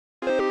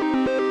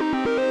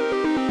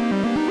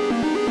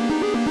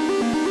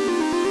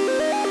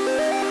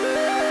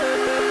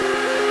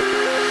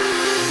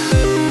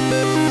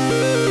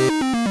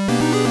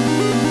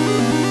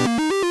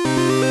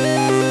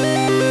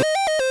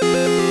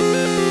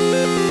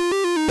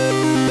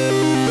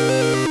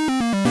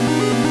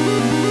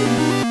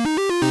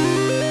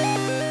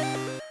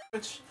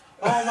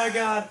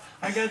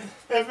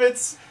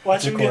it's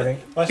watch him get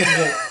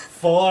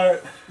full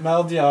art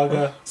Metal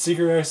Dialga,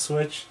 Secret Rare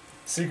Switch,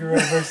 Secret Rare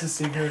versus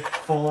Secret,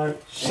 full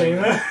art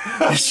Shame.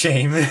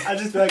 Shame. I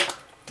just be like,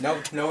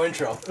 nope, no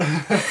intro.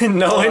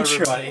 No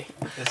intro. Everybody.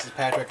 This is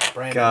Patrick,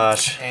 Brandon,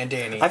 and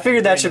Danny. I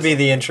figured that should be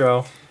the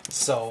intro.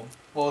 So,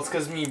 well, it's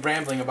because me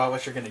rambling about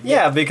what you're gonna get.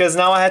 Yeah, because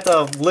now I had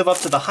to live up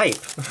to the hype.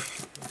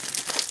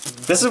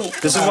 This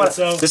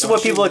is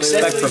what people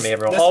expect from me,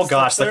 everyone. Oh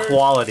gosh, the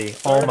quality.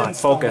 Oh my,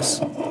 focus.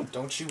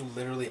 Don't you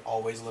literally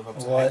always live up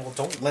to that? Well,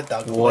 don't let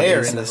that What glare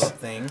is into this? the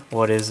thing.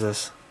 What is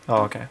this?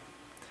 Oh, okay.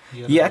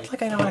 You act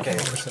like I know what I Okay,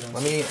 can.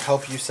 let me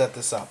help you set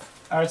this up.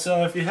 alright,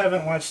 so if you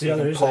haven't watched the You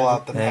can others, pull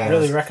out the I pads.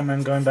 really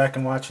recommend going back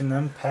and watching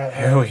them. Pat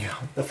Here we go.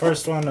 the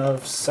first one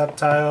of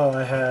Sceptile,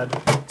 I had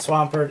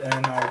Swampert,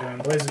 and now we're doing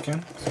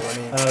Blaziken. So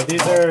let me...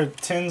 These are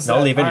tins that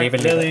leave it, aren't leave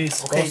it, leave really it.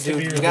 supposed Okay, to dude,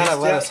 be you released gotta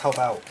let yet, us help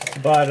out.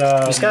 but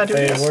just gotta do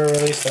they this. were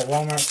released at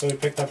Walmart, so we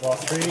picked up all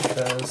three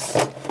because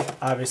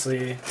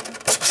obviously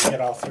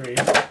get all three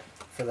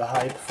for the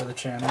hype for the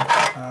channel.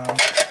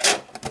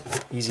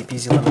 Easy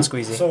peasy lemon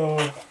squeezy. So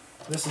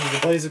this is the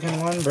Blaziken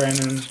one.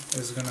 Brandon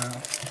is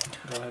gonna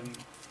go ahead and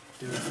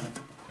do it.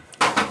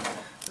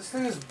 This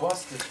thing is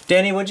busted.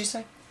 Danny, what'd you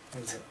say?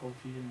 Is it OP?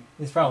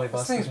 It's probably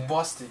This thing's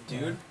busted,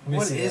 dude. me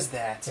What see is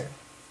that. that?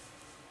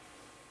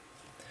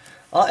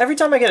 Every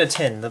time I get a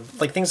tin,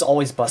 things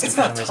always bust. It's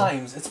for not some reason.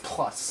 times, it's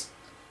plus.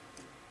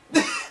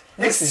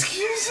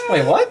 Excuse me.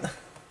 Wait, what?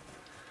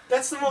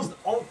 That's the most.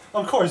 Oh,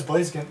 of course,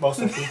 Blaziken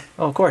most OP.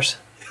 Oh, of course.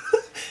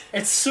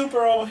 It's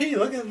super OP.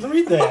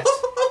 Read that.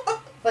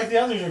 Like the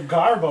others are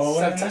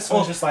Garbo, and this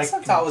one's just like.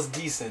 Sceptile was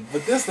decent,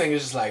 but this thing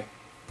is just like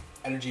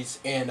energies,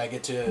 and I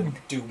get to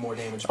do more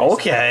damage.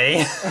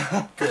 Okay.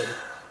 Good.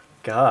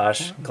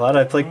 Gosh, glad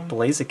I played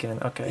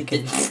Blaziken. Okay,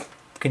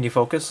 can you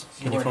focus?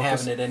 You Can you weren't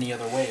focus? having it any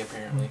other way,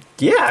 apparently.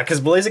 Yeah, because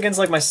Blaziken's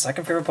like my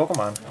second favorite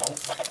Pokemon.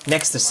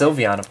 Next to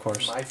Sylveon, of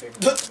course. My favorite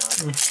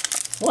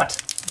Pokemon.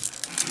 What?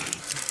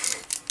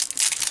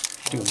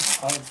 Dude.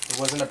 It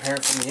wasn't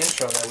apparent from the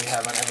intro that we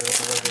have on every one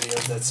of our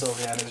videos that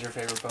Sylveon is your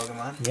favorite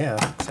Pokemon. Yeah,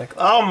 exactly.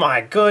 Oh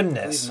my Please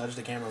goodness. nudge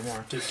the camera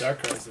more. Dude,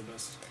 Darkrai's the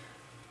best.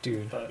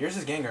 Dude. But, Yours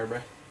is Gengar, bro.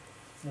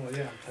 well,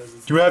 yeah, because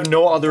it's. You have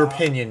no other allowed-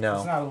 opinion It's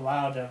now. not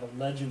allowed to have a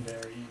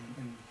legendary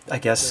in I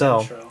guess the so.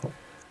 intro.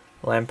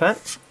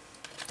 Lampent.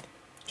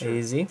 True.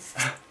 Easy.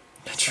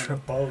 It's True.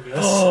 bogus.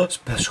 Oh,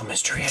 special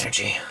mystery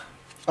energy.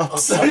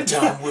 Upside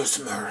down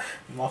Whismer.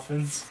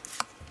 Muffins.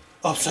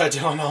 Upside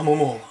down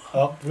Amumu.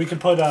 Oh, we could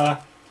put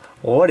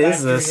What is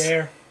factory this?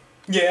 air.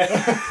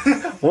 Yeah.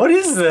 What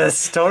is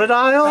this?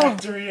 Totodile?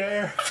 Factory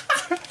air.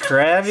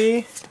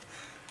 Krabby?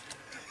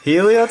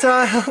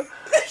 Heliotile?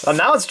 Oh,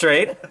 now it's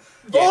straight.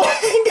 Oh,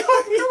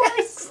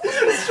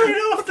 straight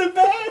off the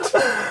bat.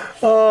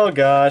 Oh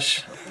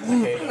gosh. I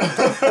hate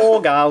it. Oh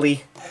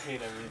golly. I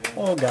hate everything.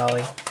 Oh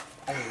golly. I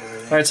hate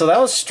everything. Alright, so that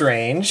was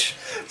strange.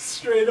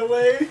 Straight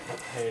away.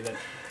 I hate it.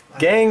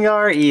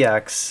 Gengar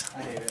EX.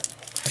 I hate it.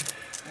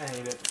 I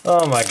hate it.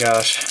 Oh my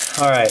gosh.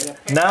 Alright,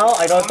 now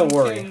I don't have to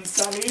worry.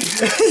 Sonny.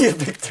 You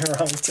picked the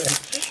wrong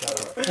thing.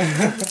 Shut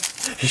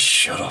up.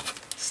 Shut up.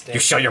 Stab You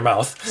shut your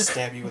mouth.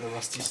 Stab you with a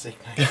rusty steak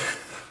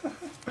knife.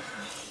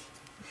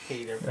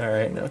 Hate everything.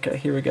 Alright, okay,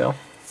 here we go.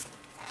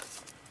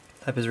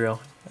 Hype is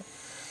real.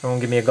 Everyone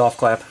give me a golf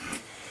clap.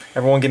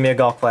 Everyone give me a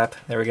golf clap.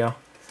 There we go.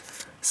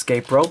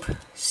 Escape rope.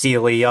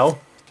 Celio.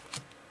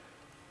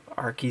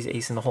 Arky's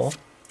ace in the hole.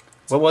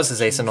 What was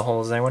his ace in the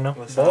hole? Does anyone know?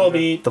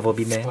 Volbeat. The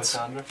Volbeat Mans.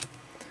 Lysandra.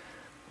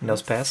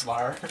 Nose pass.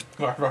 Var.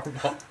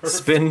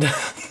 Spin. I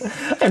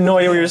have no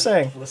idea what you were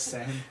saying.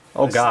 Listen.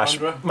 Oh gosh.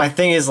 Lysandra. My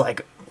thing is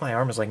like, my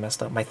arm is like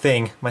messed up. My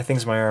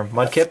thing's my arm.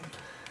 Mudkip.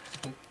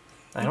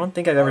 I don't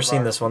think I've ever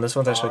seen this one. This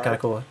one's actually kind of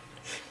cool.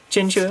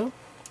 Chinchu.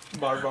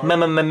 Bar.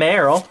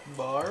 Meryl.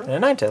 Bar.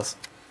 And Ninetales.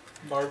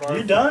 Bar.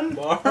 You done?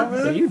 Bar.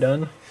 Are you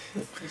done?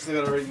 You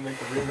still gotta make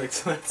the remix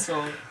of that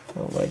song.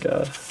 Oh my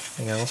god.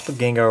 Hang on, let's put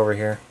Gengar over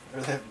here.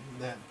 Or that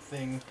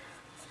thing.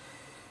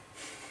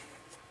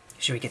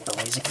 Should we get the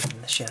Blaziken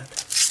in the shot?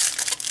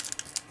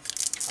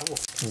 I will.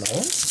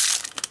 No?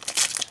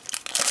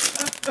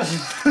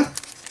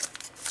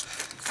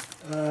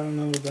 I don't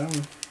know what that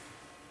one.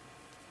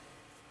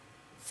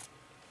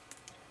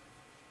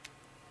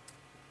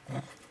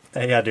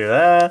 You gotta do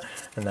that,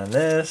 and then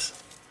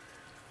this.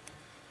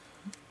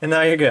 And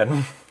now you're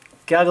good.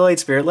 Calculate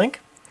Spirit Link.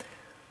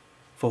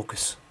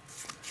 Focus.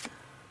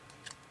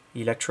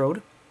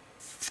 Electrode.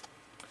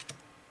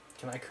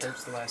 Can I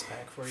curse the last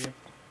pack for you?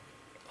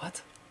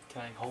 What?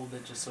 Can I hold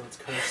it just so it's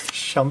cursed?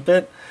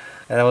 Shumpit.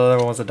 And that other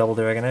one was a Double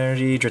Dragon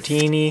Energy.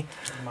 Dratini.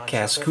 Iman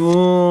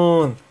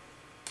Cascoon.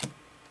 Shuppet?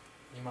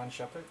 Iman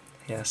Shuppet?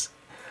 Yes.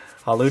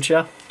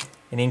 Halucha.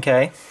 An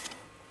Inkay.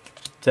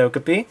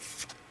 Togepi.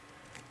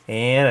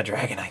 And a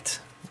Dragonite.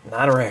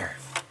 Not a rare.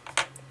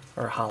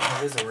 Or a hollow.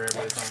 It is a rare,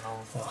 but it's not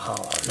hollow. A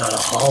hollow. Not a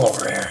hollow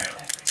rare.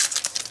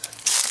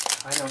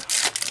 I know.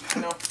 I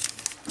know.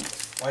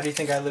 Why do you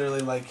think I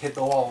literally like hit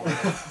the wall?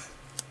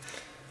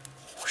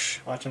 Whoosh.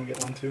 Watch him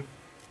get one too.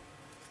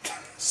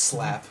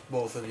 Slap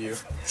both of you.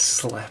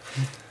 Slap.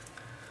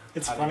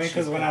 It's funny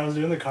because when I was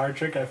doing the card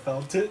trick, I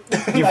felt it.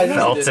 You I just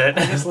felt did. it.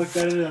 I just looked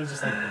at it and I was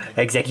just like,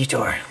 okay.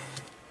 Executor.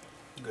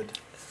 Good.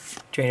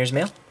 Trainer's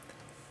Mail.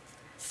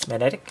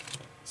 Magnetic.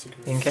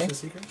 Secret. Okay. It's a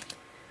secret.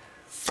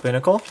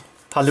 Pinnacle.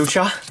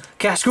 Palucha.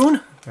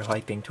 Cascoon. We're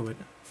hyping to it.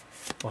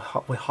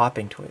 We're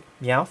hopping to it.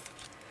 Meowth.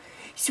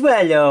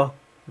 Swallow.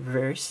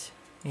 Reverse.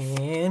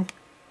 And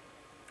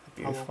a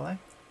Beautifly.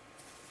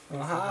 A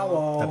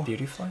Hello.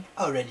 Beautifly.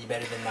 Already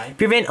better than mine.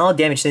 Prevent all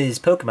damage to this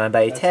Pokemon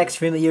by That's attacks it.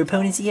 from your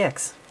opponent's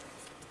EX.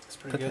 It's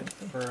pretty good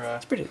for.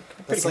 It's pretty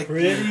That's like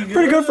Pretty good.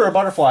 pretty good for a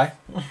butterfly.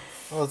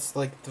 well, it's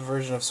like the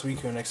version of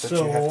Suicune except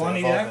So you have to one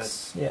evolve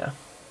EX Yeah.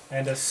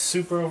 and a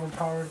super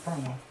overpowered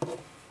promo. it.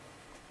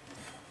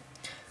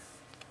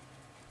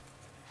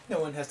 No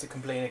one has to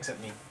complain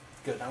except me.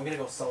 Good. I'm gonna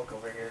go sulk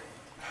over here.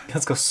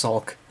 Let's go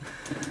sulk.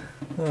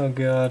 Oh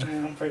god.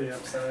 Yeah, I'm pretty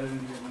upset. I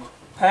didn't get my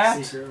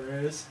Pat, secret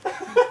rares.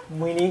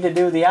 we need to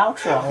do the I'm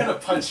outro. gonna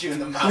punch you in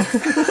the mouth.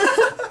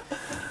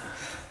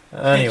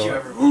 Thank you Anyway.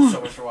 everyone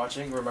so much for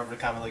watching. Remember to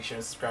comment, like, share,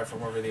 and subscribe for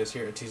more videos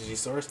here at TCG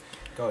Source.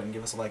 Go ahead and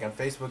give us a like on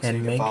Facebook so And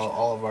you can follow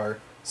all of our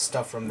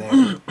stuff from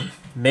there.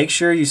 Make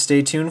sure you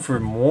stay tuned for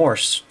more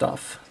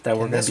stuff that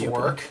we're Can going to this be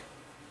work?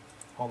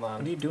 Hold What are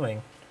on. you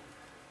doing?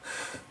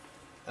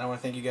 I want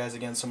to thank you guys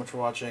again so much for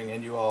watching,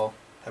 and you all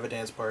have a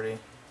dance party.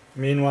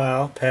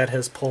 Meanwhile, Pat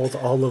has pulled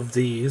all of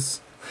these,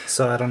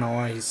 so I don't know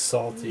why he's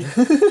salty.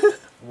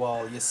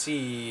 Well, you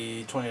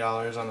see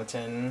 $20 on the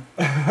tin.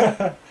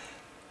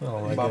 Oh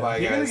my Bye god. bye,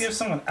 You're gonna guys. give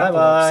someone Bye-bye.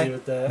 epilepsy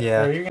with that.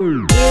 Yeah. Or you're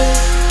gonna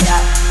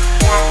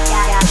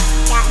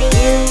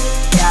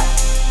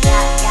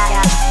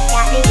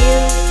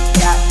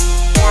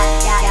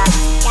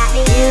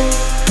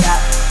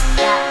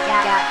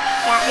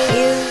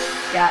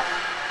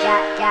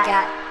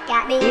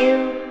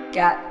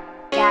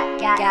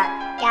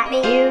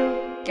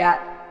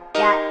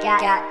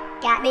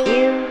Got me.